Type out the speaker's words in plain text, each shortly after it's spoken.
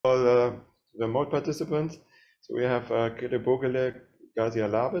remote participants. So we have Kelebogile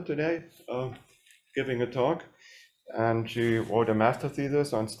Gasealahwe today giving a talk, and she wrote a master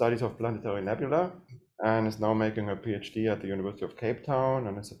thesis on studies of planetary nebula and is now making a PhD at the University of Cape Town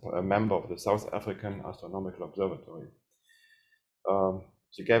and is a member of the South African Astronomical Observatory.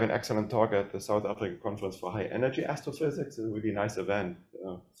 She gave an excellent talk at the South African Conference for High Energy Astrophysics. It's a really nice event.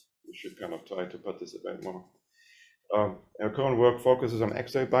 You should kind of try to participate more. Her current work focuses on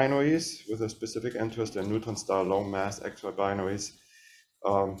X-ray binaries with a specific interest in neutron star low mass X-ray binaries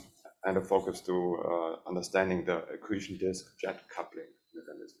and a focus to understanding the accretion disk jet coupling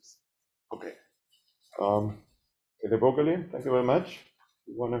mechanisms. Okay. Kelebogile, thank you very much.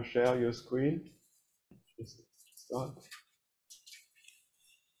 You want to share your screen? Just start.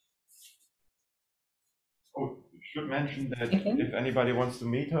 Oh, you should mention that if anybody wants to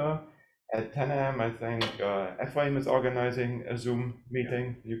meet her at 10 a.m., I think Ephraim is organizing a Zoom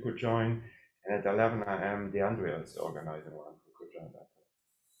meeting. You could join. And at 11 a.m., DeAndrea is organizing one. You could join that.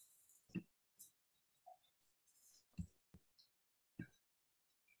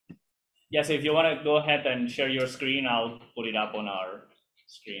 Yes, if you want to go ahead and share your screen, I'll put it up on our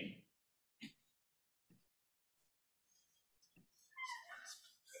screen.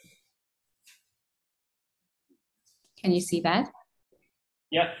 Can you see that?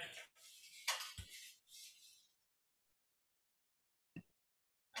 Yeah.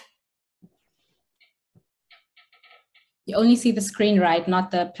 You only see the screen, right?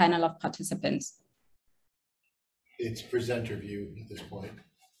 Not the panel of participants. It's presenter view at this point.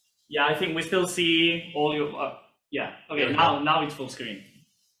 Yeah, I think we still see all your, yeah, okay, now it's full screen.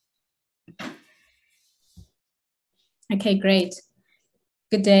 Okay, great.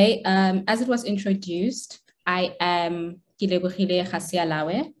 Good day. As it was introduced, I am Kelebogile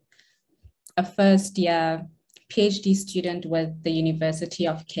Gasealahwe, a first-year PhD student with the University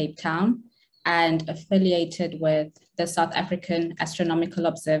of Cape Town and affiliated with the South African Astronomical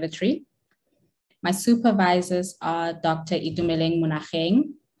Observatory. My supervisors are Dr. Itumeleng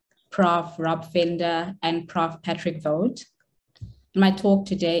Monageng, Prof. Rob Fender, and Prof. Patrick Vogt. My talk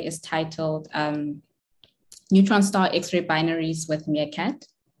today is titled Neutron Star X-ray Binaries with MeerKAT.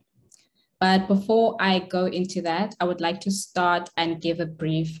 But before I go into that, I would like to start and give a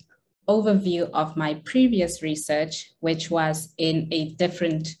brief overview of my previous research, which was in a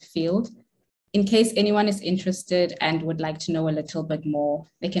different field. In case anyone is interested and would like to know a little bit more,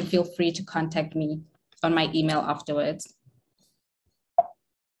 they can feel free to contact me on my email afterwards.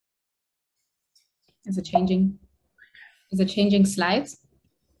 Is it changing? Is it changing slides?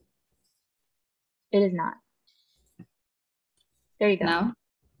 It is not. There you go. Now,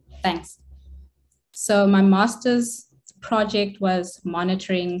 thanks. So my master's project was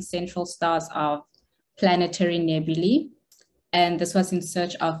monitoring central stars of planetary nebulae, and this was in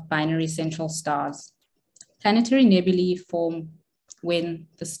search of binary central stars. Planetary nebulae form when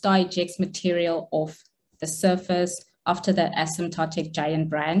the star ejects material off the surface after the asymptotic giant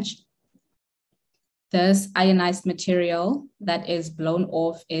branch. This ionized material that is blown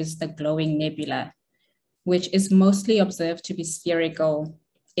off is the glowing nebula, which is mostly observed to be spherical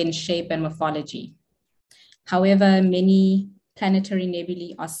in shape and morphology. However, many planetary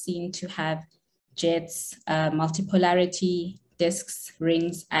nebulae are seen to have jets, multipolarity, disks,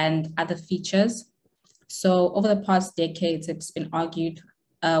 rings, and other features. So over the past decades, it's been argued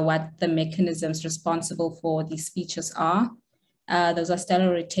what the mechanisms responsible for these features are. Those are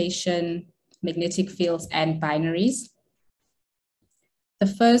stellar rotation, magnetic fields, and binaries. The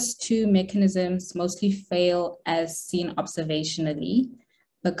first two mechanisms mostly fail as seen observationally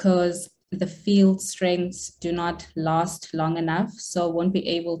because the field strengths do not last long enough, so won't be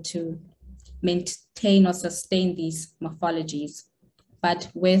able to maintain or sustain these morphologies. But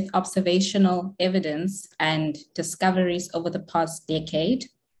with observational evidence and discoveries over the past decade,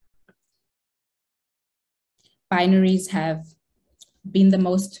 binaries have been the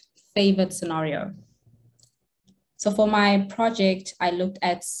most favored scenario. So for my project, I looked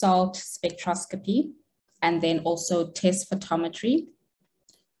at salt spectroscopy and then also test photometry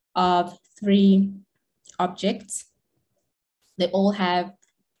of 3 objects. They all have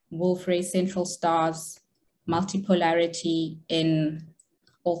Wolf-Rayet central stars, multipolarity in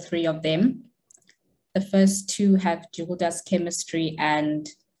all 3 of them. The first 2 have Joule dust chemistry, and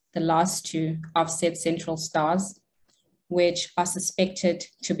the last 2 offset central stars, which are suspected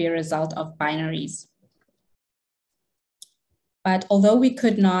to be a result of binaries. But although we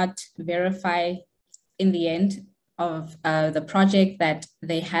could not verify in the end of the project that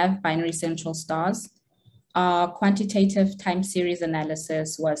they have binary central stars, our quantitative time series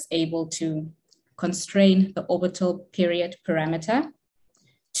analysis was able to constrain the orbital period parameter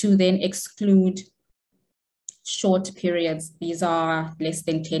to then exclude short periods. These are less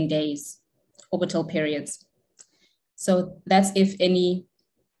than 10 days, orbital periods. So that's if any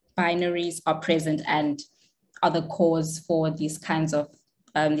binaries are present and are the cause for these kinds of,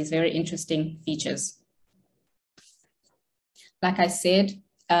 these very interesting features. Like I said,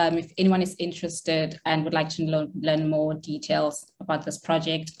 if anyone is interested and would like to learn more details about this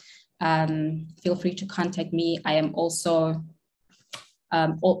project, feel free to contact me. I am also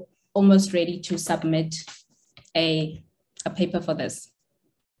almost ready to submit a paper for this.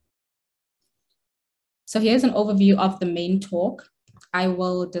 So here's an overview of the main talk. I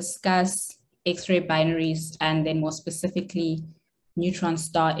will discuss X-ray binaries and then more specifically neutron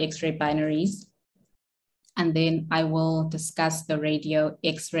star X-ray binaries. And then I will discuss the radio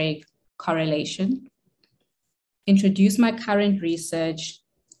X-ray correlation, introduce my current research,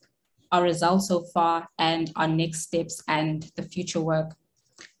 our results so far, and our next steps and the future work.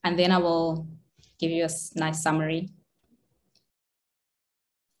 And then I will give you a nice summary.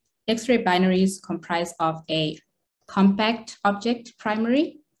 X-ray binaries comprise of a compact object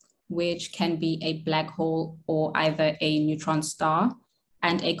primary, which can be a black hole or either a neutron star,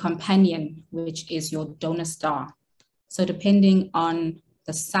 and a companion, which is your donor star. So depending on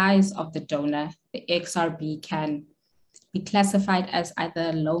the size of the donor, the XRB can be classified as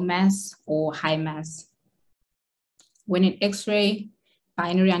either low mass or high mass. When an X-ray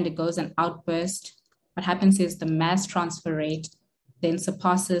binary undergoes an outburst, what happens is the mass transfer rate then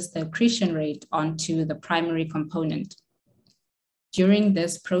surpasses the accretion rate onto the primary component. During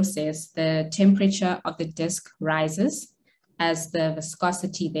this process, the temperature of the disk rises as the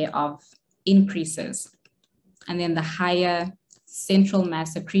viscosity thereof increases. And then the higher central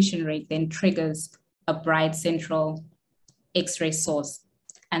mass accretion rate then triggers a bright central X-ray source,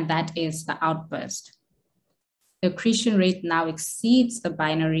 and that is the outburst. The accretion rate now exceeds the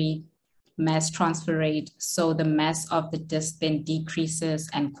binary mass transfer rate, so the mass of the disk then decreases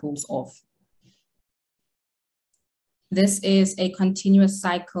and cools off. This is a continuous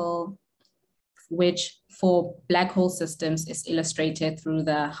cycle which for black hole systems is illustrated through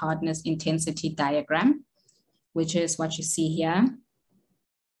the hardness intensity diagram, which is what you see here.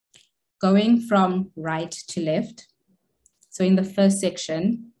 Going from right to left, so in the first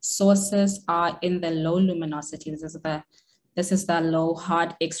section, sources are in the low luminosity. This is the low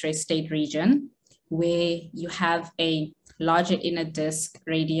hard X-ray state region, where you have a larger inner disk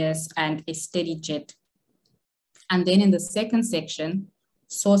radius and a steady jet. And then in the second section,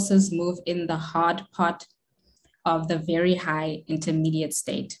 sources move in the hard part of the very high intermediate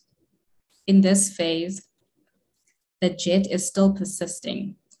state. In this phase, the jet is still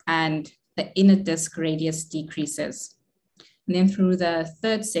persisting and the inner disk radius decreases. And then through the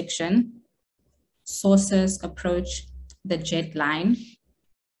third section, sources approach the jet line,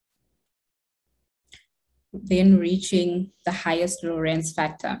 then reaching the highest Lorentz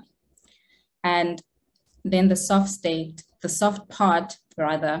factor. And then the soft part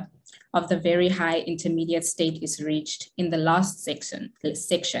rather of the very high intermediate state is reached in the last section.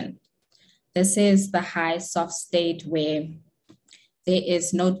 This is the high soft state where there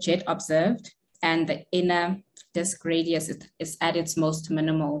is no jet observed and the inner disk radius is at its most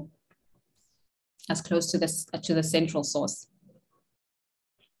minimal, as close to the central source.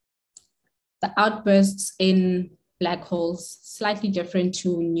 The outbursts in black holes slightly different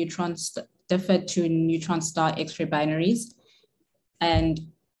to neutron star X-ray binaries. And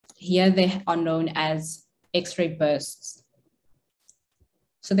here they are known as X-ray bursts.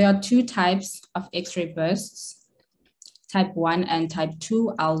 So there are two types of X-ray bursts, type 1 and type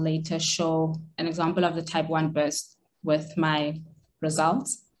 2. I'll later show an example of the type 1 burst with my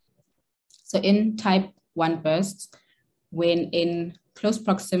results. So in type 1 bursts, when in close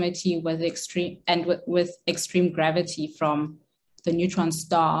proximity with extreme gravity from the neutron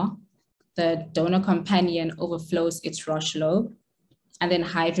star, the donor companion overflows its Roche lobe, and then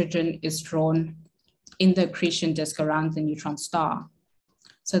hydrogen is drawn in the accretion disk around the neutron star.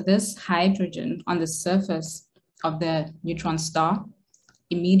 So this hydrogen on the surface of the neutron star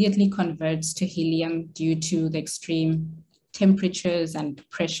immediately converts to helium due to the extreme temperatures and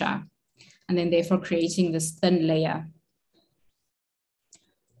pressure, and then therefore creating this thin layer.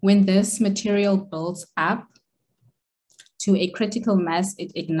 When this material builds up to a critical mass,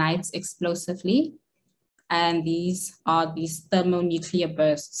 it ignites explosively. And these are these thermonuclear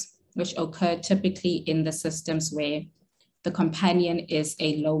bursts, which occur typically in the systems where the companion is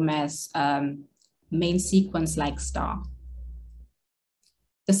a low mass main sequence-like star.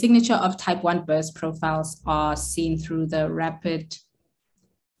 The signature of type 1 burst profiles are seen through the rapid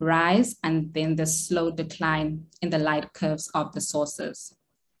rise and then the slow decline in the light curves of the sources.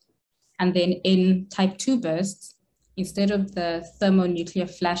 And then in type 2 bursts, instead of the thermonuclear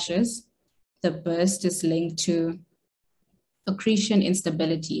flashes, the burst is linked to accretion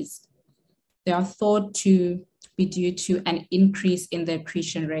instabilities. They are thought to be due to an increase in the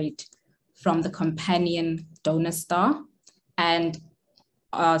accretion rate from the companion donor star and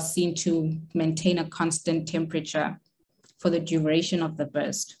are seen to maintain a constant temperature for the duration of the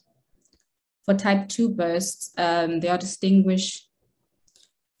burst. For type 2 bursts, they are distinguished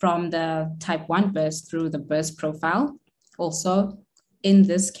from the type 1 burst through the burst profile. Also, in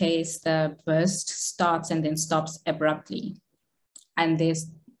this case, the burst starts and then stops abruptly, and there's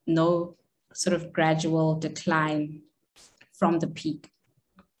no sort of gradual decline from the peak.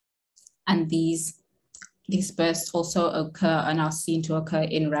 And these bursts also occur and are seen to occur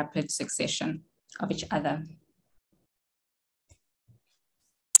in rapid succession of each other.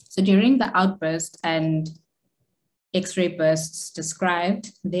 So during the outburst and X-ray bursts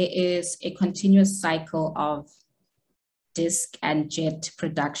described, there is a continuous cycle of disk and jet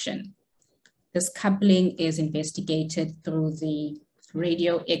production. This coupling is investigated through the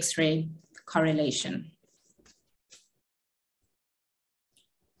radio X-ray correlation.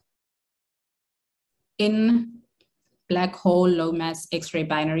 In black hole low mass X-ray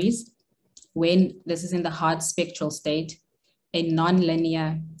binaries, when this is in the hard spectral state, a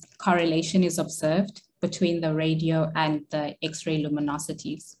nonlinear correlation is observed between the radio and the X-ray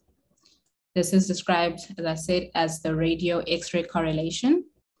luminosities. This is described, as I said, as the radio X-ray correlation.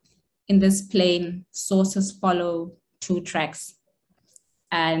 In this plane, sources follow two tracks,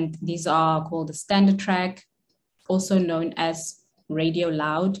 and these are called the standard track, also known as radio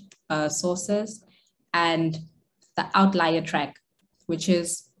loud sources, and the outlier track, which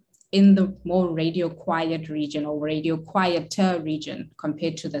is in the more radio quiet region or radio quieter region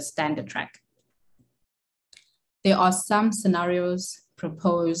compared to the standard track. There are some scenarios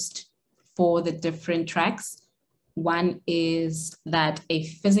proposed for the different tracks. One is that a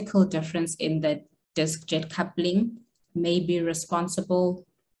physical difference in the disk jet coupling may be responsible,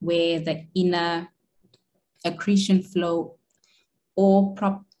 where the inner accretion flow or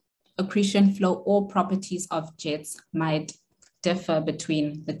properties of jets might differ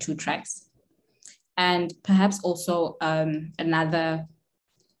between the two tracks. And perhaps also another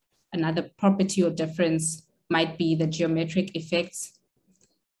property or difference might be the geometric effects.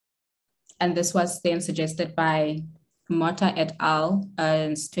 And this was then suggested by Mota et al.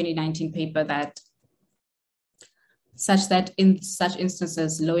 In 2019 paper that in such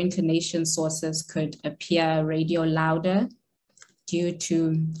instances, low inclination sources could appear radio louder due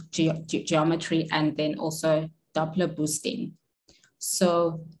to geometry and then also Doppler boosting.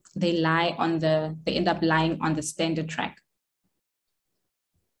 So they end up lying on the standard track.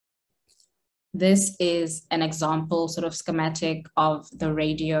 This is an example sort of schematic of the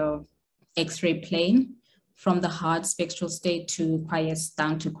radio X-ray plane from the hard spectral state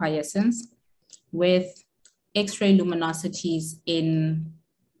down to quiescence, with X-ray luminosities in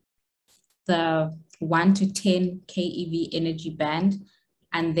the 1 to 10 keV energy band.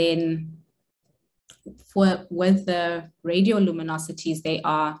 And then with the radio luminosities, they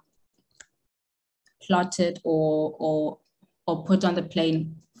are plotted or put on the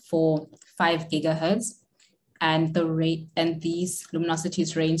plane for 5 gigahertz. And these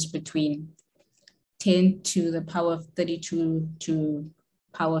luminosities range between 10 to the power of 32 to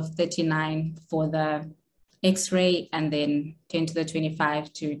power of 39 for the X-ray, and then 10 to the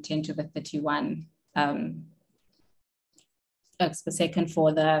 25 to 10 to the 31 ergs per second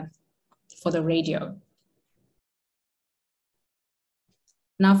for the radio.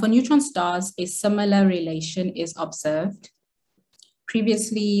 Now for neutron stars, a similar relation is observed.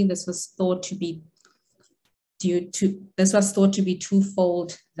 Previously, this was thought to be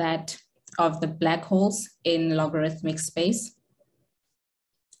twofold, that of the black holes in logarithmic space.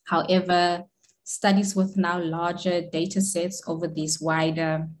 However, studies with now larger data sets over these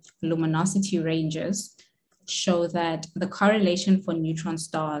wider luminosity ranges show that the correlation for neutron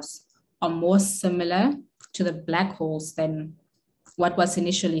stars are more similar to the black holes than what was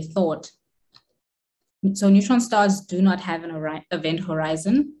initially thought. So neutron stars do not have an event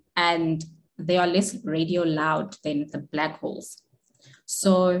horizon, and they are less radio loud than the black holes.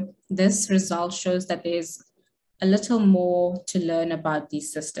 So this result shows that there's a little more to learn about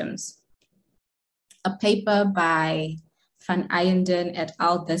these systems. A paper by Van Eyenden et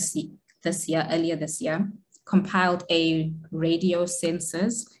al. Earlier this year, compiled a radio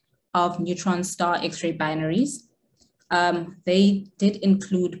census of neutron star X-ray binaries. They did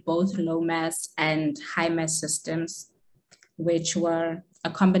include both low mass and high mass systems, which were a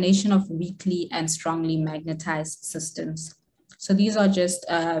combination of weakly and strongly magnetized systems. So these are just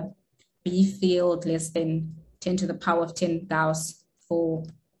B field less than 10 to the power of 10 Gauss for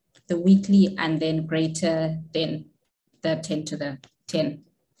the weakly, and then greater than the 10 to the 10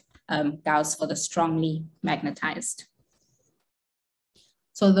 Gauss for the strongly magnetized.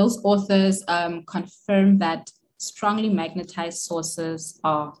 So those authors confirm that strongly magnetized sources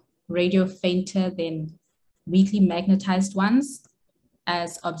are radio fainter than weakly magnetized ones,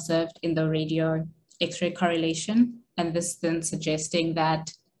 as observed in the radio X-ray correlation. And this then suggesting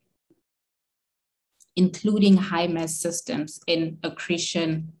that including high mass systems in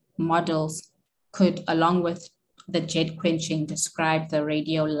accretion models could, along with the jet quenching, describe the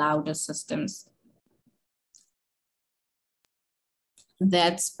radio louder systems.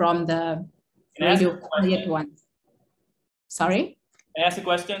 That's from the radio quiet one. Sorry? Can I ask a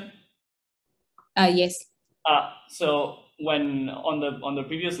question? Yes. So when on the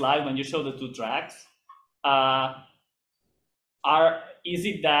previous slide, when you show the two tracks, is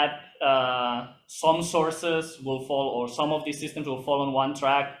it that some sources will fall, or some of these systems will fall on one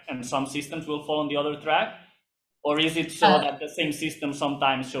track and some systems will fall on the other track? Or is it so that the same system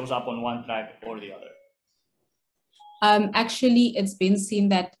sometimes shows up on one track or the other? Actually, it's been seen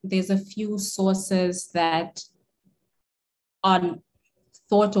that there's a few sources that are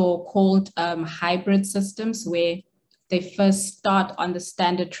thought or called hybrid systems, where they first start on the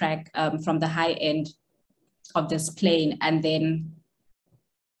standard track from the high end of this plane and then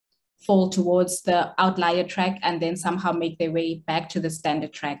fall towards the outlier track and then somehow make their way back to the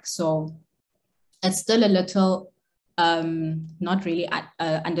standard track. So it's still a little not really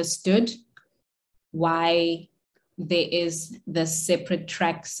understood why there is this separate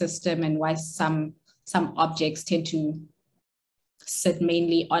track system and why some objects tend to sit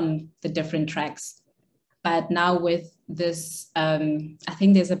mainly on the different tracks. But now with this, I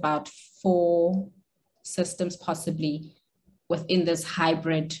think there's about 4 systems possibly within this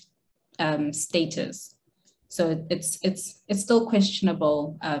hybrid status. So it's still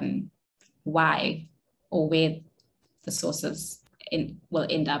questionable why or where the sources will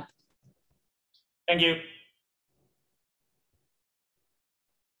end up. Thank you.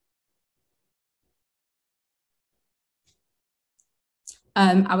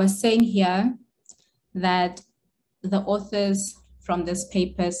 I was saying here that the authors from this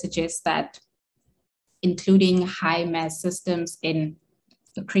paper suggest that including high mass systems in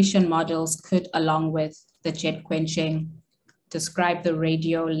accretion models could, along with the jet quenching, describe the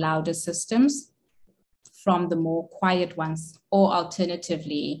radio louder systems from the more quiet ones, or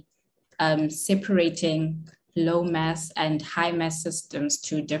alternatively, separating low mass and high mass systems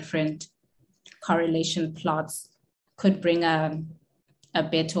to different correlation plots could bring a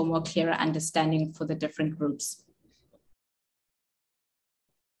better, more clearer understanding for the different groups.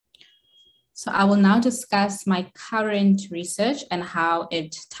 So I will now discuss my current research and how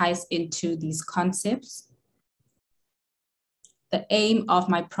it ties into these concepts. The aim of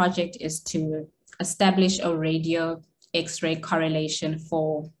my project is to establish a radio X-ray correlation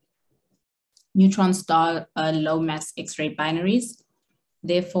for neutron star low mass X-ray binaries,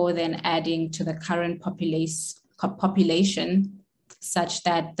 therefore then adding to the current population such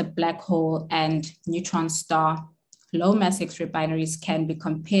that the black hole and neutron star low mass X-ray binaries can be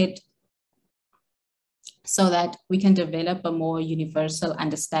compared so that we can develop a more universal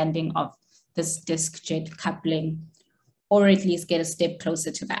understanding of this disk jet coupling, or at least get a step closer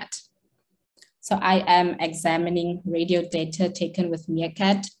to that. So I am examining radio data taken with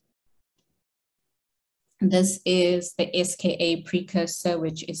MeerKAT. This is the SKA precursor,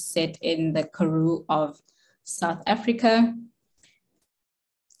 which is set in the Karoo of South Africa,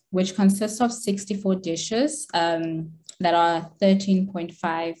 which consists of 64 dishes that are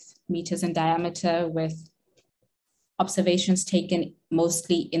 13.5 meters in diameter, with observations taken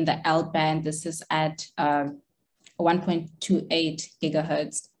mostly in the L band. This is at 1.28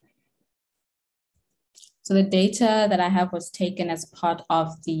 gigahertz. So the data that I have was taken as part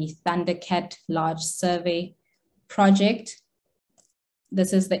of the ThunderKAT Large Survey project.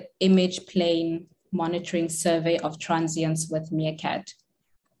 This is the image plane monitoring survey of transients with MeerKAT.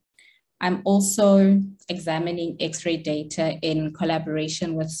 I'm also examining X-ray data in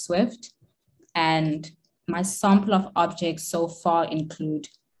collaboration with SWIFT, and my sample of objects so far include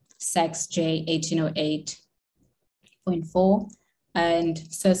SAX J1808.4 and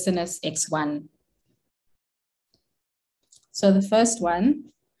Circinus X-1. So the first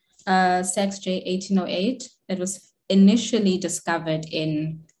one, SAX J1808, it was initially discovered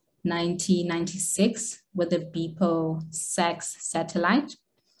in 1996 with the BeppoSAX satellite,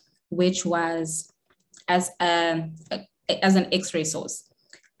 which was as an X-ray source,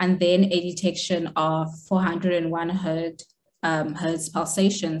 and then a detection of 401 hertz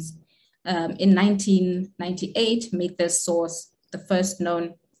pulsations in 1998 made this source the first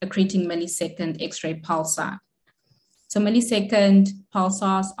known accreting millisecond X-ray pulsar. So millisecond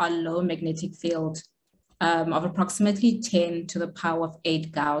pulsars are low magnetic field of approximately 10 to the power of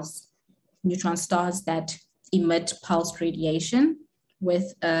 8 Gauss neutron stars that emit pulsed radiation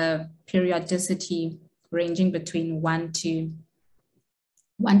with a periodicity ranging between 1 to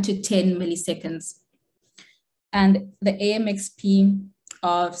 10 milliseconds. And the AMXP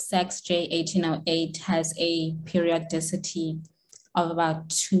of SAX J1808 has a periodicity of about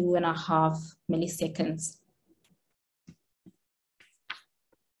 2.5 milliseconds.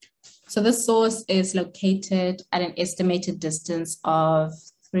 So this source is located at an estimated distance of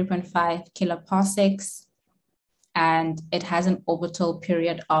 3.5 kiloparsecs, and it has an orbital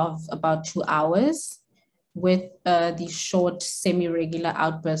period of about 2 hours with the short semi-regular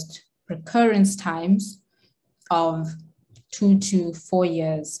outburst recurrence times of 2 to 4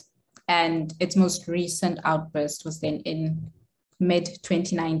 years. And its most recent outburst was then in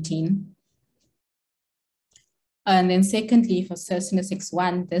mid-2019. And then secondly, for Circinus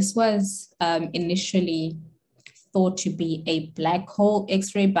X-1, this was initially thought to be a black hole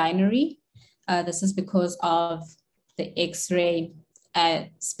X-ray binary. This is because of the X-ray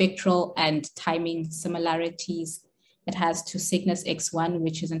spectral and timing similarities it has to Cygnus X-1,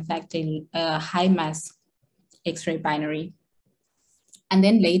 which is in fact a high mass X-ray binary. And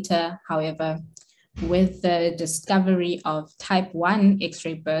then later, however, with the discovery of type 1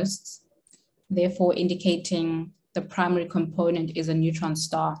 X-ray bursts, therefore indicating the primary component is a neutron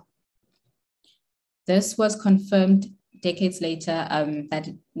star. This was confirmed decades later that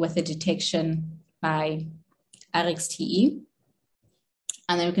with the detection by RXTE.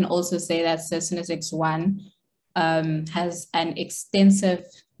 And then we can also say that Circinus X-1 has an extensive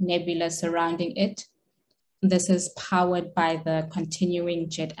nebula surrounding it. This is powered by the continuing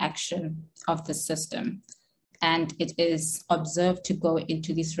jet action of the system. And it is observed to go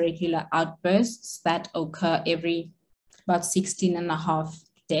into these regular outbursts that occur every about 16.5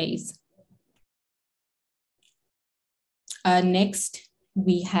 days. Next,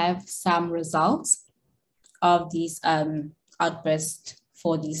 we have some results of these outbursts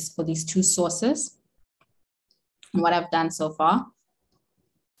for these two sources, and what I've done so far.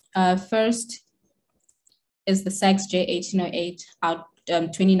 First is the SAX J1808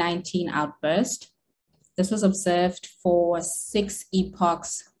 2019 outburst. This was observed for 6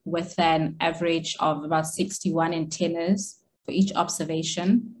 epochs with an average of about 61 antennas for each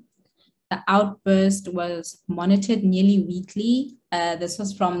observation. The outburst was monitored nearly weekly. This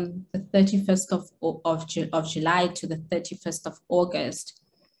was from the 31st of July to the 31st of August.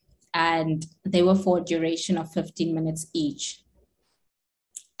 And they were for a duration of 15 minutes each.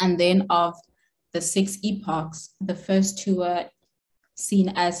 And then of the 6 epochs, the first 2 were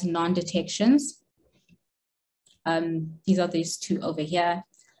seen as non-detections. These are these 2 over here.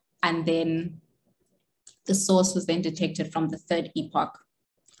 And then the source was then detected from the 3rd epoch.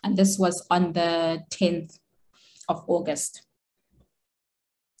 And this was on the 10th of August.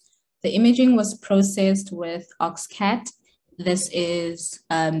 The imaging was processed with OxCAT. This is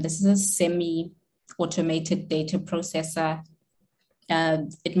a semi-automated data processor.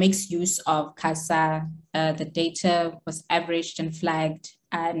 It makes use of CASA. The data was averaged and flagged,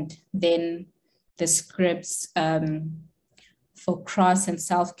 and then the scripts for cross and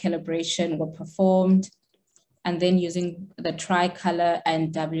self-calibration were performed, and then using the tricolor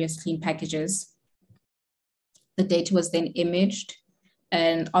and WS clean packages, the data was then imaged,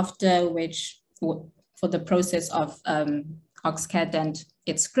 and after which, for the process of OxCAT and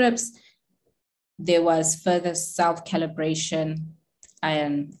its scripts, there was further self-calibration,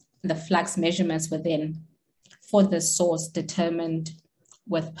 and the flux measurements were then, for the source, determined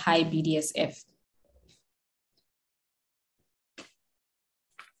with pi BDSF.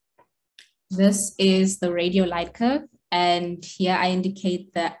 This is the radio light curve, and here I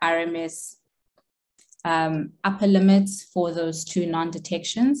indicate the RMS upper limits for those 2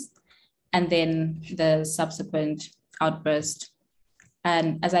 non-detections, and then the subsequent outburst.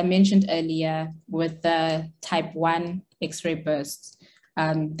 And as I mentioned earlier, with the type 1 X-ray bursts,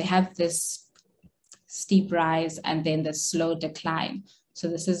 they have this steep rise and then the slow decline. So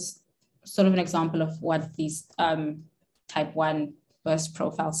this is sort of an example of what these type 1 burst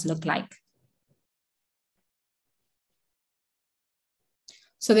profiles look like.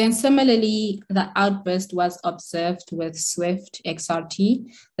 So then similarly, the outburst was observed with Swift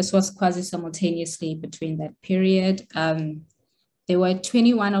XRT. This was quasi-simultaneously between that period. There were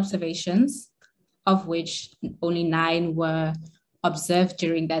 21 observations, of which only 9 were observed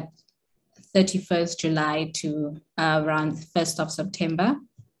during that 31st July to around 1st of September.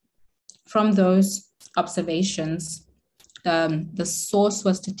 from those observations, the source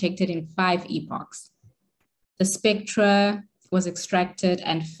was detected in 5 epochs. The spectra was extracted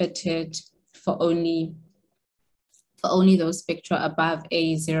and fitted for only those spectra above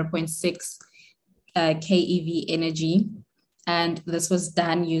a 0.6 keV energy. And this was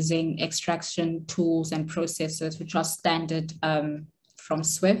done using extraction tools and processes, which are standard from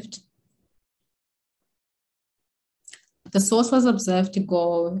Swift. The source was observed to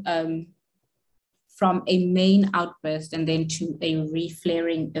go from a main outburst and then to a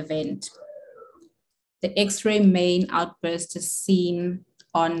reflaring event. The X-ray main outburst is seen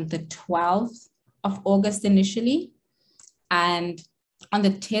on the 12th of August initially, and on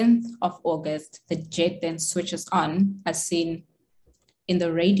the 10th of August, the jet then switches on as seen in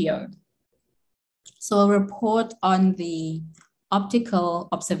the radio. So a report on the optical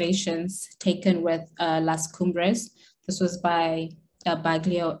observations taken with Las Cumbres, this was by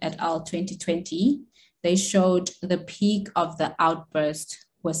Baglio et al. 2020. They showed the peak of the outburst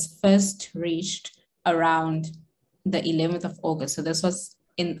was first reached around the 11th of August. So this was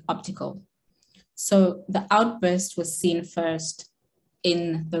in optical. So the outburst was seen first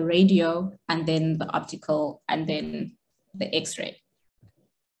in the radio, and then the optical, and then the X-ray.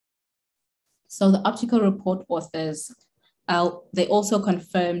 So the optical report authors, they also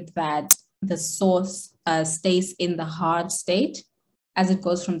confirmed that the source stays in the hard state as it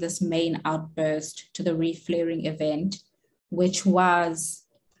goes from this main outburst to the reflaring event, which was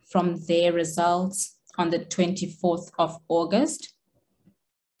from their results on the 24th of August.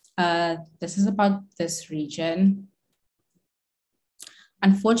 This is about this region.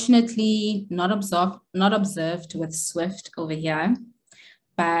 Unfortunately, not observed with Swift over here,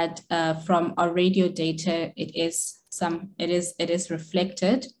 but from our radio data, it is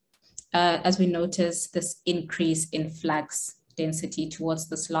reflected as we notice this increase in flux density towards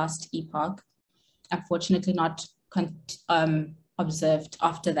this last epoch. Unfortunately, not observed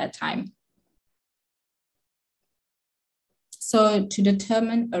after that time. So to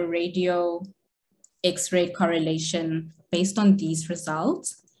determine a radio X-ray correlation based on these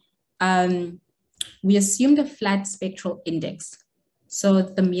results, we assumed a flat spectral index. So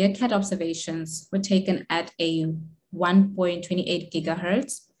the MeerKAT observations were taken at a 1.28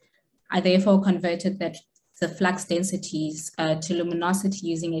 gigahertz. I therefore converted the flux densities to luminosity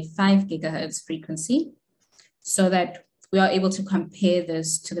using a 5 gigahertz frequency so that we are able to compare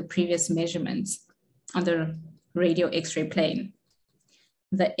this to the previous measurements on the radio X-ray plane.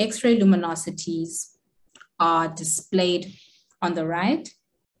 The X-ray luminosities are displayed on the right,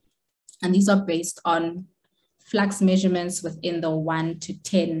 and these are based on flux measurements within the 1 to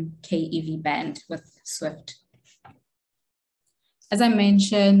 10 keV band with Swift. As I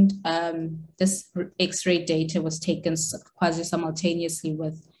mentioned, this X-ray data was taken quasi-simultaneously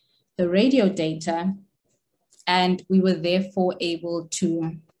with the radio data, and we were therefore able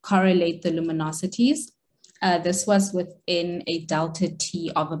to correlate the luminosities. This was within a delta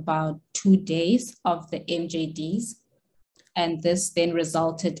T of about 2 days of the MJDs. And this then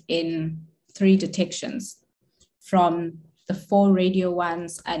resulted in 3 detections from the 4 radio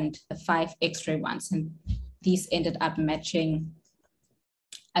ones and the 5 X-ray ones. And these ended up matching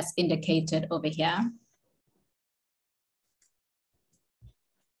as indicated over here.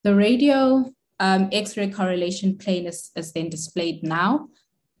 The radio X-ray correlation plane is then displayed now.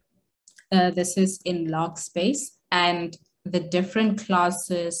 This is in log space, and the different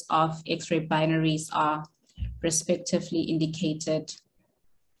classes of X-ray binaries are respectively indicated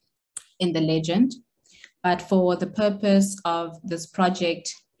in the legend. But for the purpose of this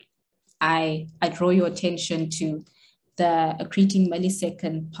project, I draw your attention to the accreting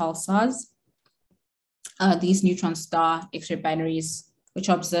millisecond pulsars. These neutron star X-ray binaries, which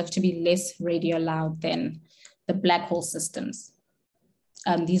are observed to be less radio loud than the black hole systems.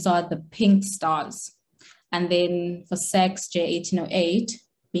 These are the pink stars. And then for SAX J1808,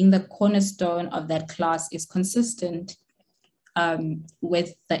 being the cornerstone of that class, is consistent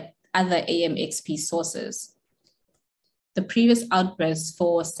with the other AMXP sources. The previous outbursts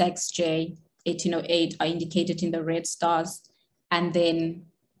for SAX J1808 are indicated in the red stars, and then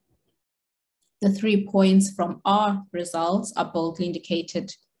the 3 points from our results are boldly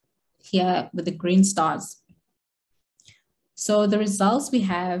indicated here with the green stars. So the results we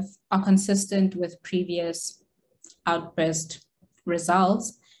have are consistent with previous outburst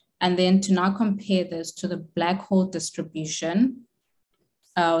results. And then to now compare this to the black hole distribution,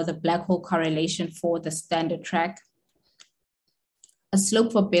 the black hole correlation for the standard track, a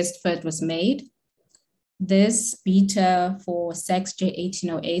slope for best fit was made. This beta for SAX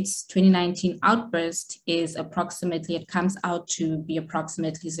J1808's 2019 outburst is approximately, it comes out to be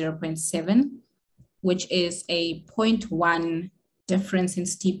approximately 0.7, which is a 0.1 difference in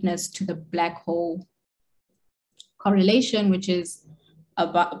steepness to the black hole correlation, which is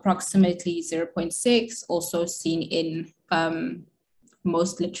about approximately 0.6, also seen in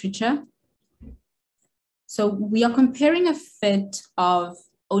most literature. So we are comparing a fit of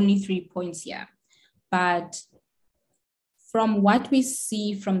only 3 points here, but from what we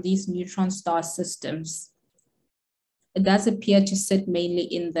see from these neutron star systems, it does appear to sit mainly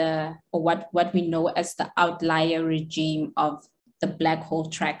in the, or what we know as the outlier regime of the black hole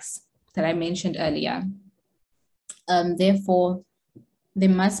tracks that I mentioned earlier. Therefore, there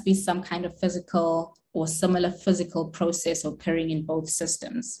must be some kind of physical or similar physical process occurring in both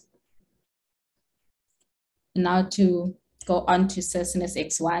systems. Now to go on to Circinus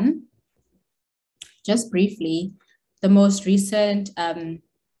X-1. Just briefly, the most recent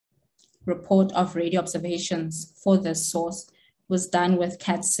report of radio observations for this source was done with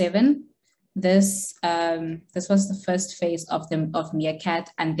KAT-7. This was the first phase of MeerKAT,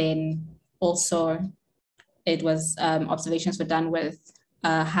 and then also it was observations were done with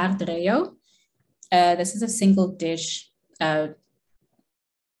hard radio. This is a single dish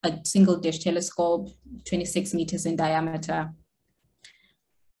telescope, 26 meters in diameter.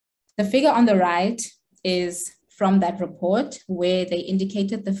 The figure on the right is from that report where they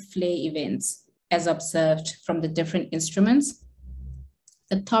indicated the flare events as observed from the different instruments.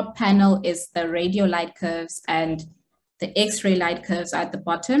 The top panel is the radio light curves, and the X-ray light curves at the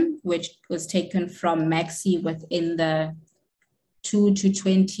bottom, which was taken from MAXI within the 2 to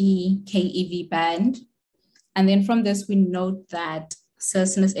 20 keV band. And then from this, we note that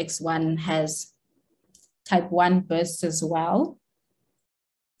Circinus X-1 has type 1 bursts as well.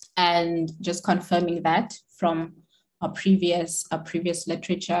 And just confirming that from our previous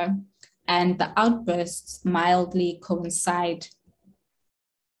literature, and the outbursts mildly coincide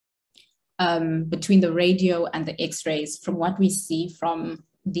between the radio and the X-rays from what we see from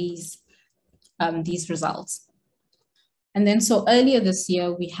these results. And then so earlier this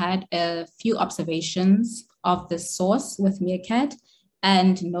year, we had a few observations of the source with MeerKAT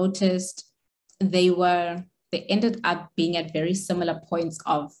and noticed they ended up being at very similar points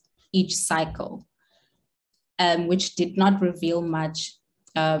of each cycle, which did not reveal much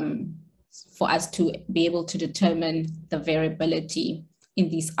for us to be able to determine the variability in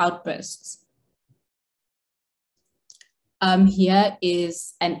these outbursts. Here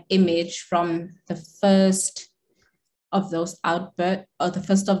is an image from the first of those outbursts, or the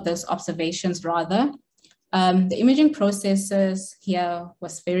first of those observations rather. The imaging processes here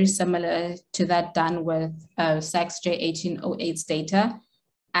was very similar to that done with SAX J1808's data.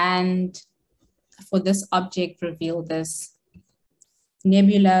 And for this object revealed this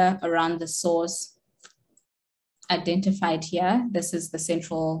nebula around the source identified here. This is the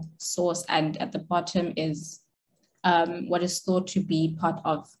central source, and at the bottom is what is thought to be part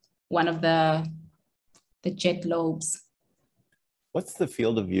of one of the jet lobes. What's the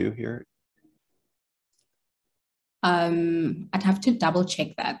field of view here? I'd have to double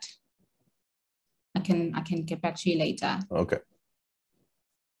check that. I can get back to you later. Okay.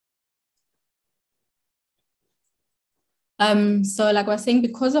 So like I was saying,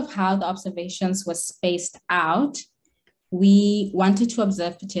 because of how the observations were spaced out, we wanted to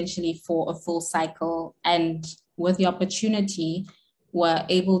observe potentially for a full cycle, and with the opportunity, were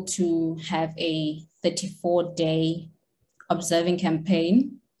able to have a 34-day observing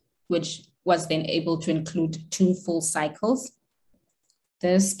campaign, which was then able to include 2 full cycles.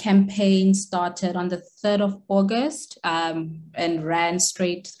 This campaign started on the 3rd of August and ran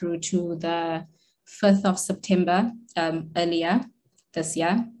straight through to the 5th of September earlier this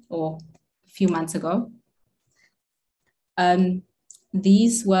year, or a few months ago.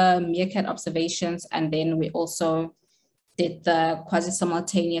 These were MeerKAT observations, and then we also did the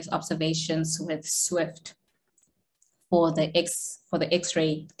quasi-simultaneous observations with SWIFT for the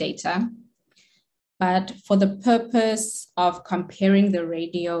X-ray data. But for the purpose of comparing the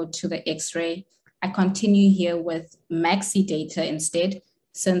radio to the X-ray, I continue here with MAXI data instead,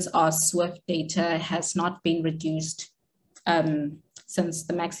 since our SWIFT data has not been reduced since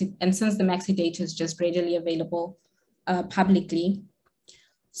the MAXI data is just readily available publicly.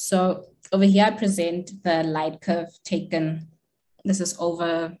 So over here, I present the light curve taken. This is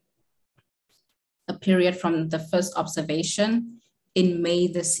over a period from the first observation in May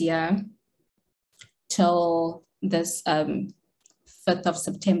this year till this 5th of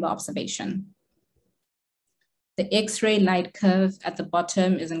September observation. The X-ray light curve at the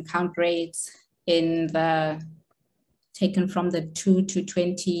bottom is in count rates. taken from the 2 to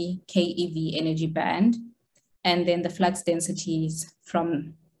 20 keV energy band. And then the flux densities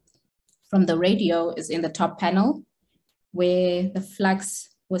from the radio is in the top panel, where the flux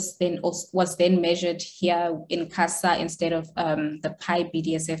was then measured here in CASA instead of the pi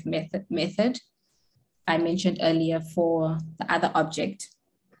BDSF method I mentioned earlier for the other object.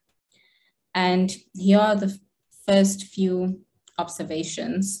 And here are the first few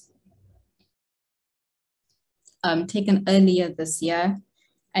observations taken earlier this year.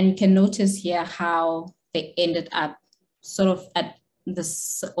 And you can notice here how they ended up sort of at the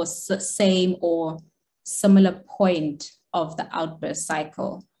same or similar point of the outburst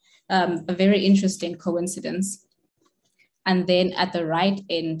cycle. A very interesting coincidence. And then at the right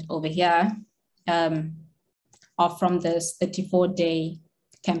end over here, are from this 34-day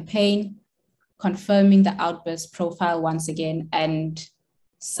campaign, confirming the outburst profile once again, and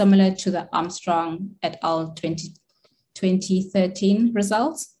similar to the Armstrong et al. 2013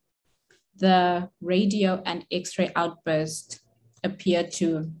 results, the radio and X-ray outburst appear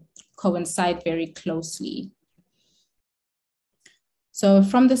to coincide very closely. So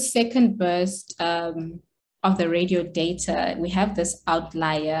from the second burst of the radio data, we have this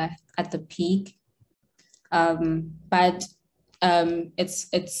outlier at the peak, but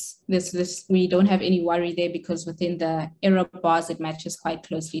we don't have any worry there because within the error bars, it matches quite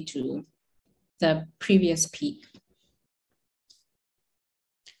closely to the previous peak.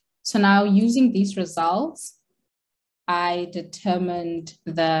 So now using these results, I determined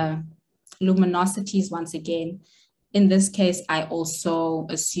the luminosities once again. In this case, I also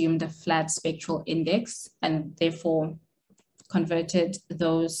assumed a flat spectral index and therefore converted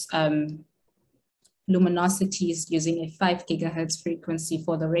those luminosities using a 5 gigahertz frequency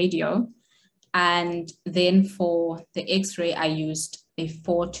for the radio. And then for the X-ray, I used a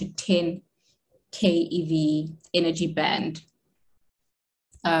 4 to 10 keV energy band.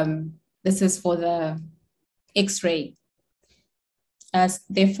 This is for the X-ray.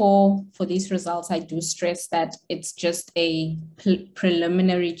 Therefore, for these results, I do stress that it's just a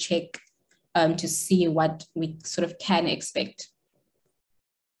preliminary check to see what we sort of can expect.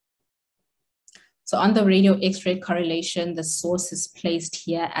 So on the radio X-ray correlation, the source is placed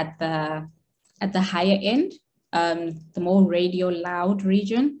here at the higher end, the more radio loud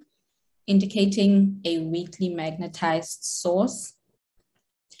region, indicating a weakly magnetized source,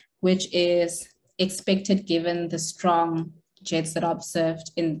 which is expected given the strong jets that are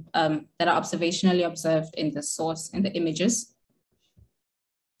observed in that are observationally observed in the source in the images.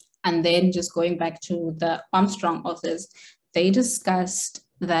 And then just going back to the Armstrong authors, they discussed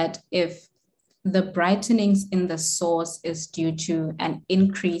that if the brightenings in the source is due to an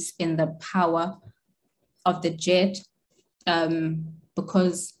increase in the power of the jet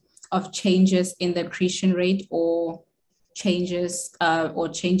because of changes in the accretion rate or changes or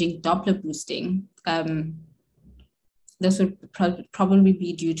changing Doppler boosting, this would probably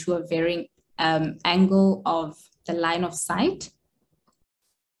be due to a varying angle of the line of sight.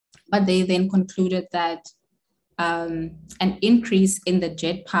 But they then concluded that an increase in the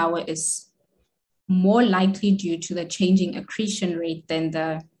jet power is more likely due to the changing accretion rate than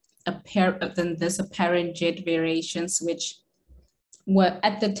this apparent jet variations, which were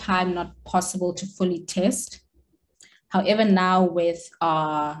at the time not possible to fully test. However, now with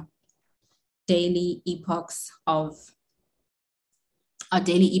our daily epochs of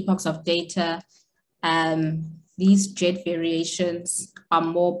data, these jet variations are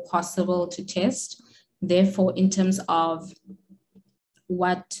more possible to test. Therefore, in terms of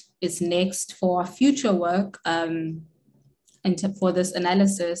what is next for future work and for this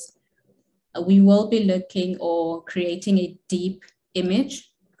analysis, we will be looking or creating a deep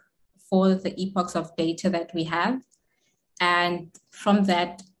image for the epochs of data that we have. And from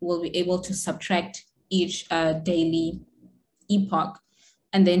that, we'll be able to subtract each daily epoch,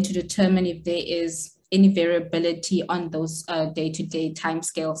 and then to determine if there is any variability on those day-to-day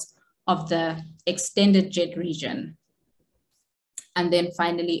timescales of the extended jet region. And then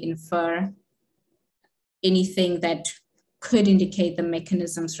finally infer anything that could indicate the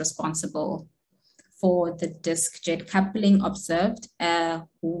mechanisms responsible for the disk jet coupling observed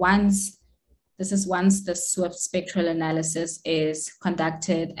once the swift spectral analysis is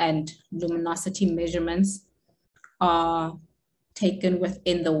conducted and luminosity measurements are taken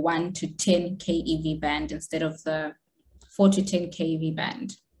within the 1 to 10 keV band instead of the 4 to 10 keV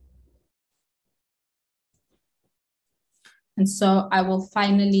band. And so I will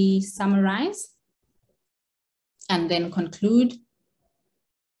finally summarize and then conclude.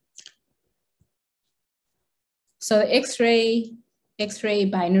 So the X-ray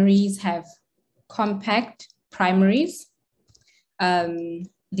binaries have compact primaries.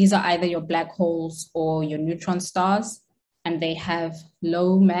 These are either your black holes or your neutron stars, and they have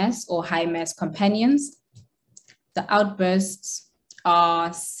low mass or high mass companions. The outbursts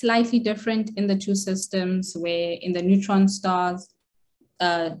are slightly different in the two systems, where in the neutron stars,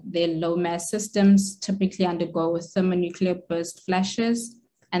 their low mass systems typically undergo thermonuclear burst flashes,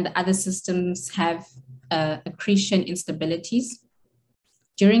 and the other systems have accretion instabilities.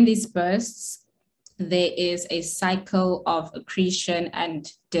 During these bursts, there is a cycle of accretion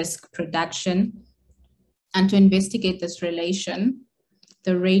and disk production. And to investigate this relation,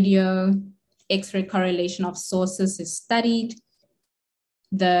 the radio X-ray correlation of sources is studied.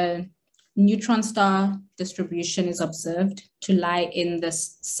 The neutron star distribution is observed to lie in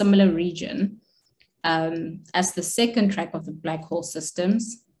this similar region as the second track of the black hole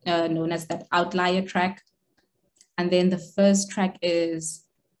systems, known as that outlier track. And then the first track is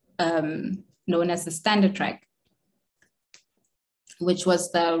known as the standard track, which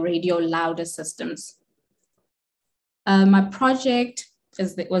was the radio louder systems. My project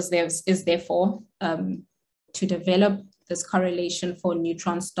is therefore to develop this correlation for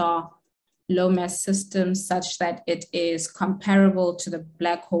neutron star low mass systems such that it is comparable to the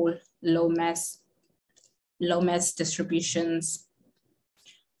black hole low mass distributions.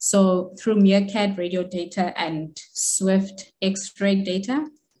 So through MeerKAT radio data and Swift X-ray data,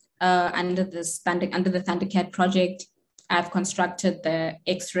 under the ThunderKAT project, I've constructed the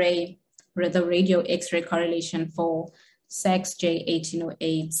radio X-ray correlation for SAX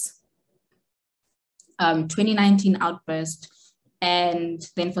J1808's 2019 outburst, and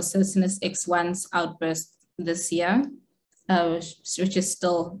then for Circinus X-1's outburst this year, which is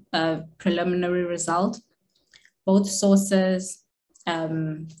still a preliminary result. Both sources,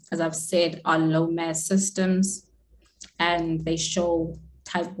 as I've said, are low mass systems, and they show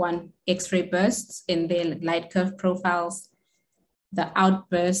type 1 X-ray bursts in their light curve profiles. The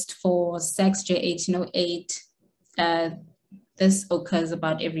outburst for SAX J1808, this occurs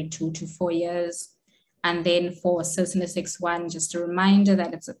about every 2 to 4 years. And then for Circinus X-1, just a reminder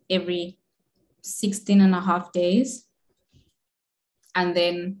that it's every 16.5 days. And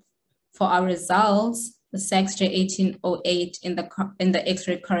then for our results, the SAX J1808 in the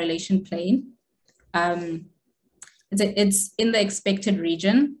X-ray correlation plane, it's in the expected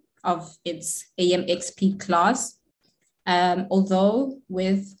region of its AMXP class. Although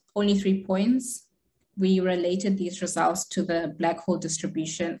with only 3 points, we related these results to the black hole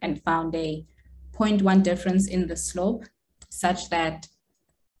distribution and found a 0.1 difference in the slope, such that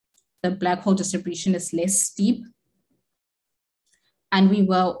the black hole distribution is less steep. And we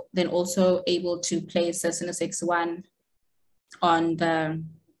were then also able to place Circinus X-1 on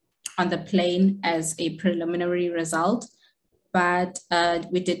the plane as a preliminary result, but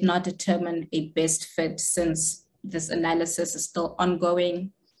we did not determine a best fit since this analysis is still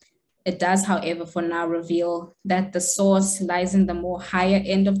ongoing. It does, however, for now reveal that the source lies in the more higher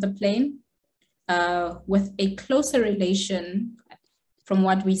end of the plane, with a closer relation from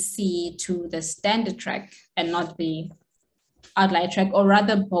what we see to the standard track and not the outlier track, or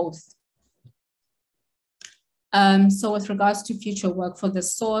rather both. So with regards to future work for the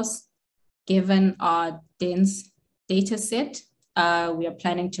source, given our dense data set, we are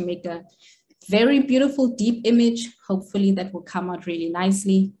planning to make a very beautiful deep image, hopefully that will come out really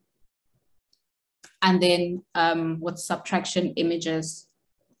nicely. And then with subtraction images,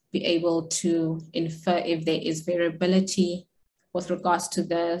 be able to infer if there is variability with regards to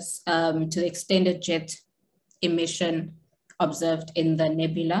this, to the extended jet emission observed in the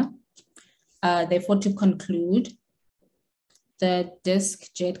nebula. Therefore, to conclude, the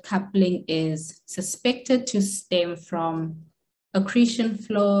disk jet coupling is suspected to stem from accretion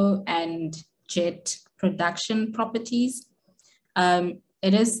flow and jet production properties.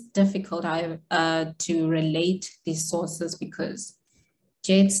 It is difficult to relate these sources because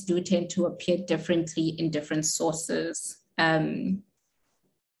jets do tend to appear differently in different sources. And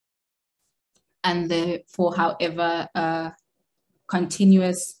therefore, however,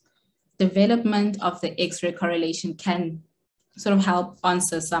 continuous development of the X-ray correlation can sort of help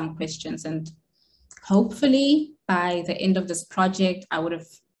answer some questions. And hopefully by the end of this project, I would have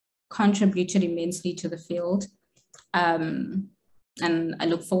contributed immensely to the field. And I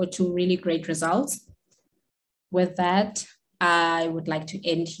look forward to really great results. With that, I would like to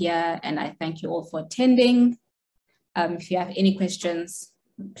end here, and I thank you all for attending. If you have any questions,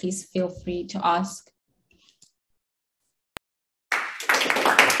 please feel free to ask.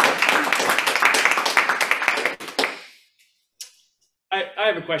 I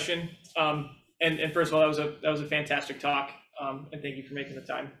have a question. And first of all, that was a fantastic talk. And thank you for making the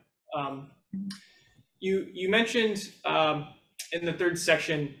time. You mentioned in the third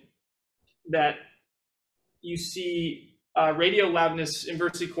section that you see radio loudness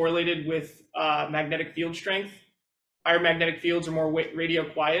inversely correlated with magnetic field strength. Higher magnetic fields are more radio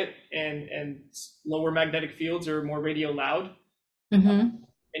quiet, and lower magnetic fields are more radio loud. Mm-hmm.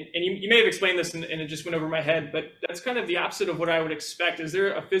 And you may have explained this and it just went over my head, but that's kind of the opposite of what I would expect. Is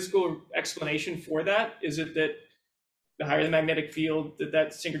there a physical explanation for that? Is it that the higher the magnetic field,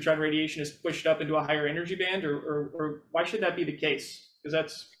 that synchrotron radiation is pushed up into a higher energy band, or why should that be the case? Because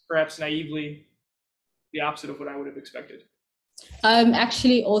that's perhaps naively the opposite of what I would have expected.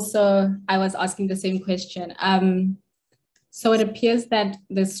 Actually, also, I was asking the same question. So it appears that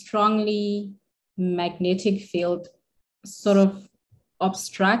the strongly magnetic field sort of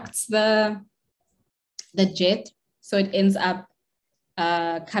obstructs the jet, so it ends up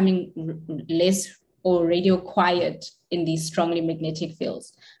coming less or radio quiet in these strongly magnetic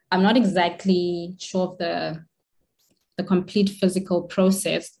fields. I'm not exactly sure of the complete physical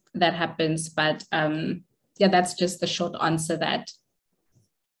process that happens, but yeah, that's just the short answer, that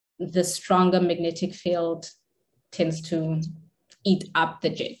the stronger magnetic field tends to eat up the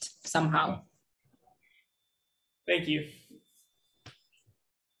jet somehow. Thank you.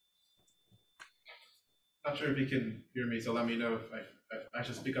 Not sure if you can hear me, so let me know if I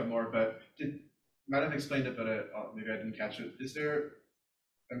should speak up more, but might have explained it, but maybe I didn't catch it. Is there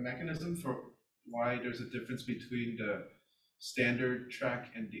a mechanism for why there's a difference between the standard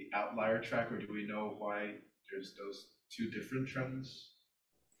track and the outlier track, or do we know why there's those two different trends?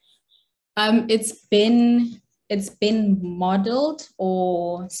 It's been modeled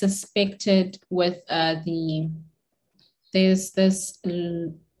or suspected with there's this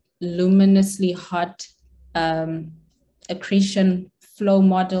luminously hot accretion flow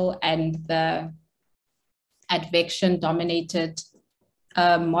model and the advection dominated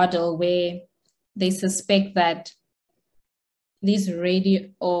model, where they suspect that these radio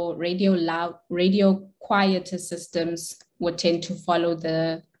quieter systems would tend to follow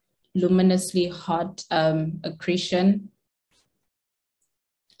the luminously hot accretion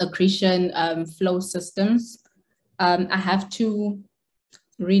flow systems. I have to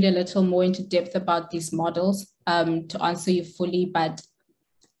read a little more into depth about these models to answer you fully, but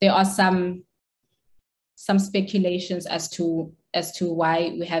there are some speculations as to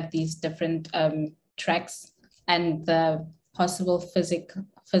why we have these different tracks and the possible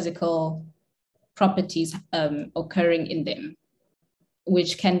physical properties occurring in them,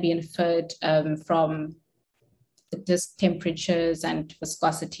 which can be inferred from the disk temperatures and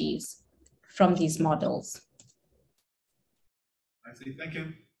viscosities from these models. I see, thank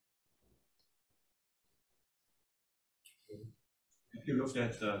you. Have you looked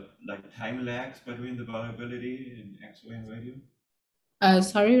at the time lags between the variability in X-ray and radio?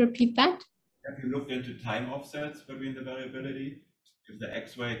 Sorry, repeat that? Have you looked into time offsets between the variability? If the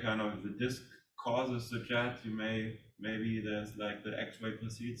X-ray the disk causes the jet, maybe there's the X-ray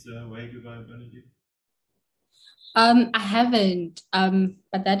precedes the radio variability? I haven't,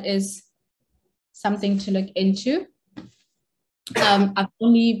 but that is something to look into. I've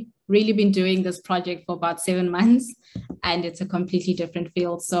only really been doing this project for about 7 months, and it's a completely different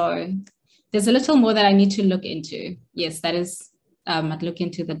field. So there's a little more that I need to look into. Yes, that is, I'd look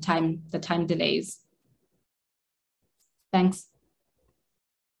into the time delays. Thanks.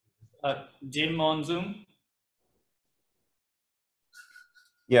 Jim on Zoom.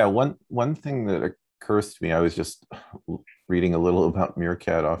 Yeah, one thing that occurs to me, I was just reading a little about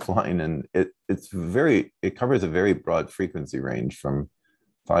MeerKAT offline, and it covers a very broad frequency range from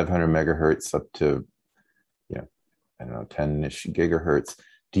 500 megahertz up to, I don't know, 10-ish gigahertz.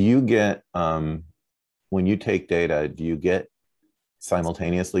 Do you get, when you take data, do you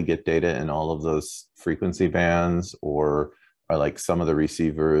simultaneously get data in all of those frequency bands, or are some of the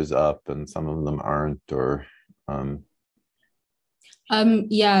receivers up and some of them aren't, or?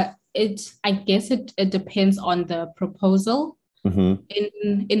 Yeah, I guess it depends on the proposal.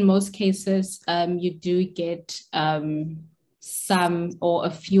 Mm-hmm. In most cases, you do get some or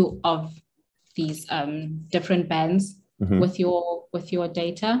a few of these different bands mm-hmm. with your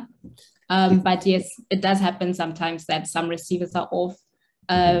data. But yes, it does happen sometimes that some receivers are off.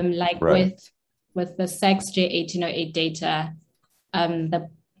 Right. with the SAX J1808 data,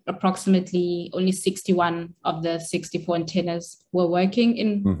 approximately only 61 of the 64 antennas were working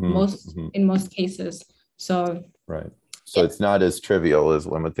in mm-hmm. most cases. So right. So it's not as trivial as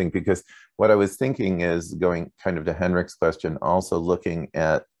one would think, because what I was thinking is, going kind of to Henrik's question, also looking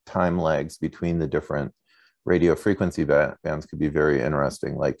at time lags between the different radio frequency bands could be very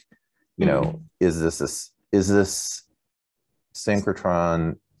interesting. Mm-hmm. Is this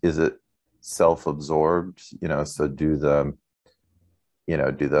synchrotron? Is it self-absorbed, so do the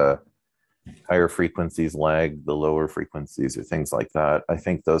higher frequencies lag the lower frequencies or things like that. I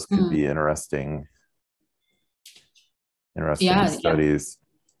think those could be interesting studies.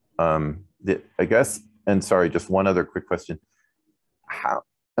 I guess, and sorry, just one other quick question.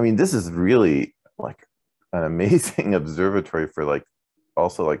 This is really like an amazing observatory for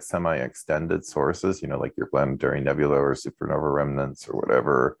also semi-extended sources, like your planetary nebula or supernova remnants or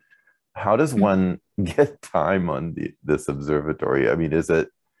whatever. How does one get time on this observatory?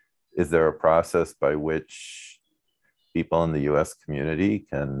 Is there a process by which people in the US community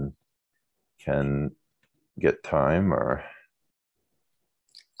can get time, or?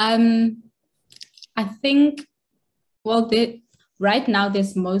 I think, right now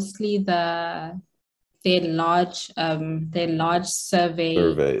there's mostly their large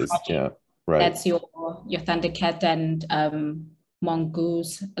surveys project. Yeah, right. That's your ThunderKAT and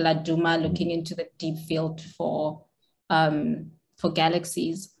Mongoose, Laduma, looking into the deep field for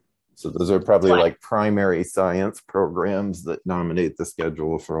galaxies. So those are probably primary science programs that dominate the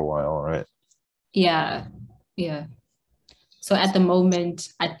schedule for a while, right? Yeah. So at the moment,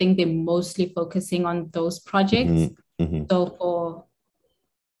 I think they're mostly focusing on those projects. So for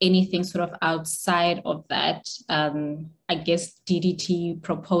anything sort of outside of that, I guess DDT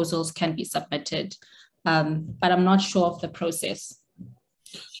proposals can be submitted, but I'm not sure of the process.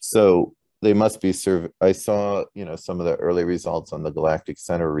 So they must be I saw, some of the early results on the galactic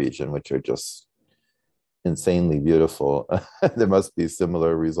center region, which are just insanely beautiful. There must be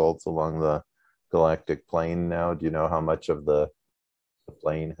similar results along the galactic plane now. Do you know how much of the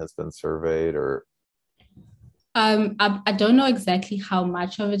plane has been surveyed, or? I don't know exactly how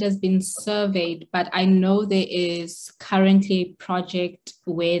much of it has been surveyed, but I know there is currently a project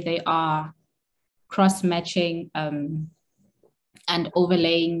where they are cross-matching and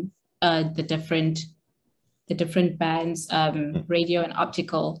overlaying the different bands, radio and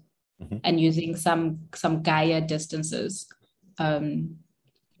optical, and using some Gaia distances.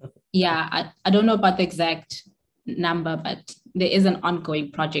 Yeah, I don't know about the exact number, but there is an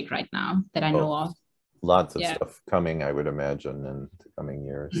ongoing project right now that I know of. Lots of stuff coming, I would imagine, in the coming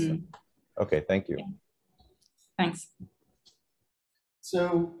years. Okay, thank you. Yeah. Thanks.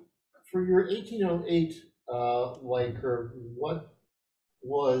 So for your 1808 light curve, what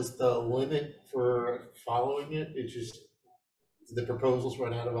was the limit for following it? It just, did the proposals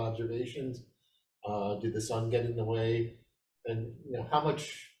run out of observations? Did the sun get in the way? And how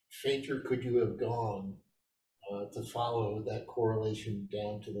much fainter could you have gone to follow that correlation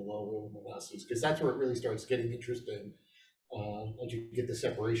down to the low luminosity? Because that's where it really starts getting interesting, as you get the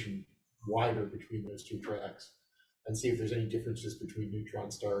separation wider between those two tracks, and see if there's any differences between neutron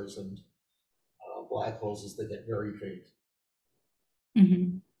stars and black holes as they get very faint.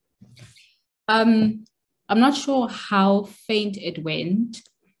 I'm not sure how faint it went,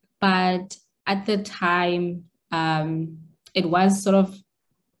 but at the time, it was sort of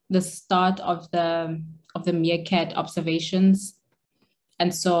the start of the MeerKAT observations,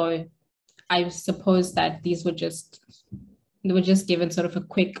 and so I suppose that they were just given sort of a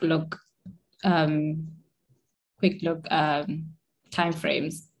quick look time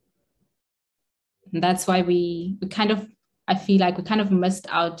frames. And that's why I feel like we kind of missed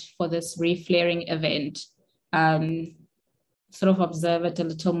out for this reflaring event. Sort of observe it a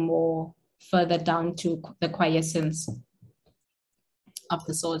little more further down to the quiescence of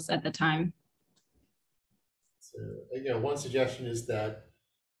the source at the time. So, one suggestion is that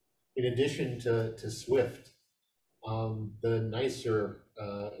in addition to SWIFT, the nicer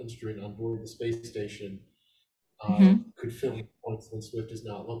instrument on board the space station could fill in points when SWIFT is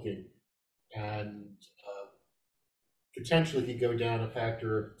not looking, and potentially could go down a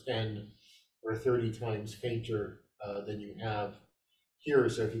factor of 10 or 30 times fainter than you have here.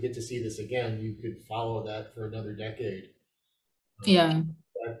 So if you get to see this again, you could follow that for another decade.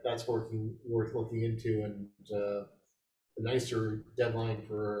 That's worth looking into, and the nicer deadline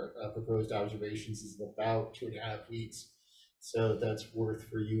for proposed observations is about 2.5 weeks. So that's worth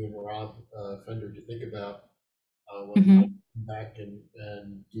for you and Rob Fender to think about when you come back and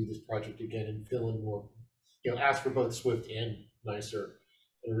do this project again and fill in more. Ask for both SWIFT and nicer,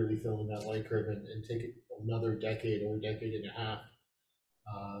 and really fill in that light curve and take it another decade or a decade and a half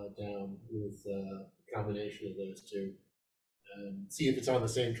down with a combination of those two, and see if it's on the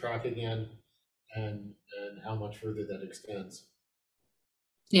same track again, and how much further that extends.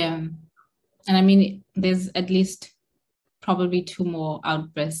 Yeah, and there's at least probably 2 more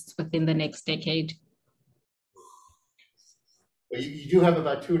outbursts within the next decade. But you do have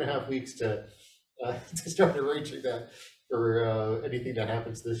about 2.5 weeks to to start arranging that for anything that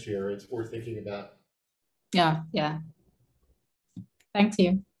happens this year. It's worth thinking about. Yeah, yeah. Thank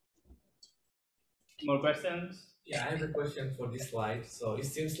you. More questions? Yeah, I have a question for this slide. So it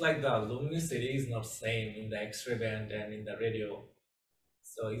seems like the luminosity is not same in the X-ray band and in the radio.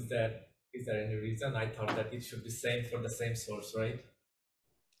 So is there any reason? I thought that it should be same for the same source, right?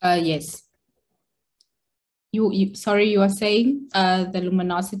 Yes. Sorry, you are saying the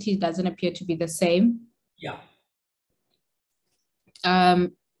luminosity doesn't appear to be the same? Yeah.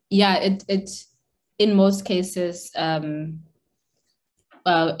 Yeah, it in most cases,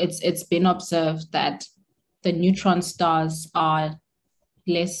 it's been observed that the neutron stars are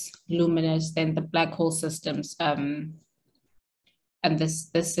less luminous than the black hole systems. And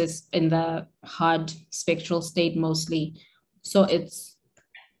this is in the hard spectral state mostly. So it's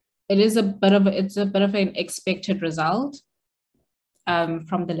a bit of an expected result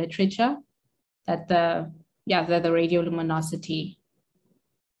from the literature that the radioluminosity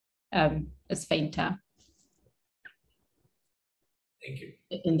is fainter. Thank you.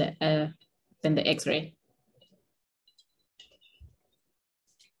 In the than the X-ray.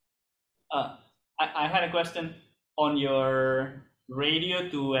 I had a question on your radio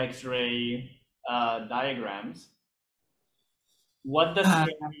to X-ray diagrams. What does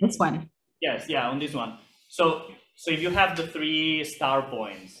this one? Yes, yeah, on this one. So if you have the 3 star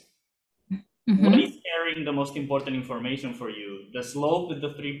points, what is carrying the most important information for you? The slope that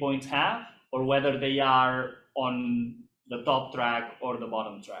the 3 points have, or whether they are on the top track or the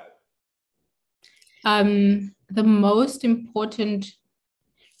bottom track? The most important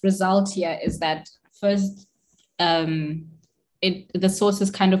result here is that first, the source is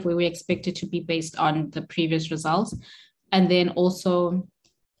kind of where we expect it to be based on the previous results. And then also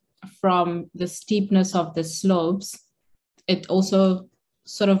from the steepness of the slopes, it also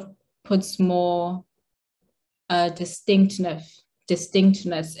sort of puts more distinctness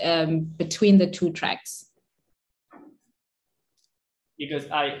between the 2 tracks. Because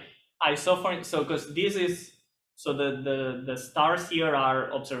I saw because this is, so the stars here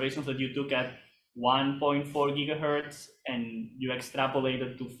are observations that you took at 1.4 gigahertz and you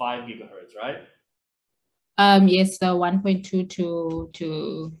extrapolated to 5 gigahertz, right? Yes, the 1.2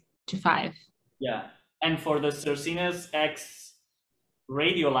 to 5. Yeah, and for the Circinus X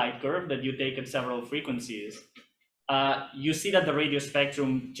radio light curve that you take at several frequencies, you see that the radio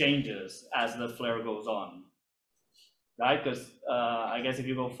spectrum changes as the flare goes on, right? Because I guess if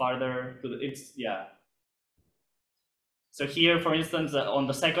you go farther to yeah. So here, for instance, on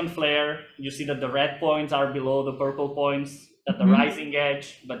the second flare, you see that the red points are below the purple points at the rising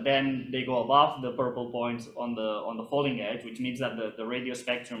edge, but then they go above the purple points on the falling edge, which means that the radio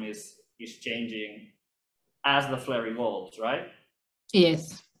spectrum is changing as the flare evolves, right?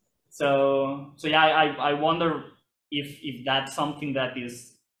 Yes. So yeah, I wonder if that's something that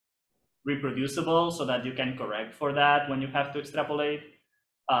is reproducible so that you can correct for that when you have to extrapolate,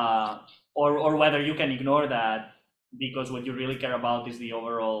 or whether you can ignore that because what you really care about is the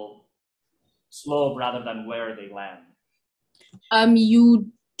overall slope rather than where they land.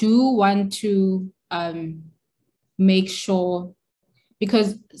 You do want to make sure,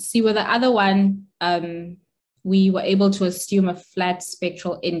 because see with the other one, we were able to assume a flat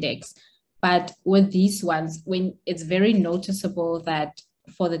spectral index, but with these ones, when it's very noticeable that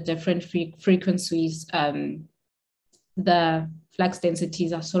for the different frequencies, the flux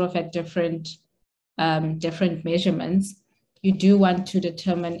densities are sort of at different measurements. You do want to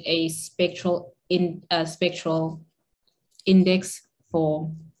determine a spectral index for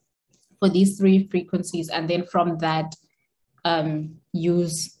these 3 frequencies, and then from that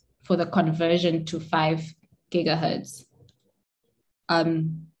use for the conversion to 5 gigahertz.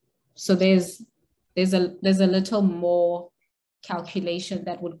 So there's a little more calculation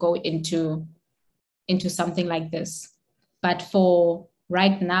that would go into something like this, but for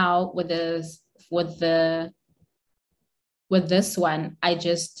right now with this one, I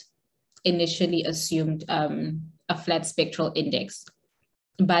just initially assumed a flat spectral index,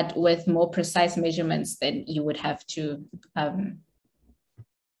 but with more precise measurements, then you would have to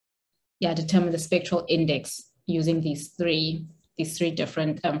determine the spectral index using these three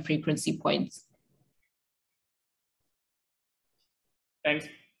different frequency points. Thanks.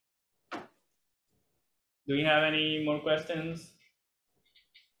 Do we have any more questions?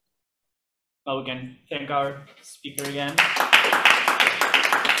 Oh, we can thank our speaker again.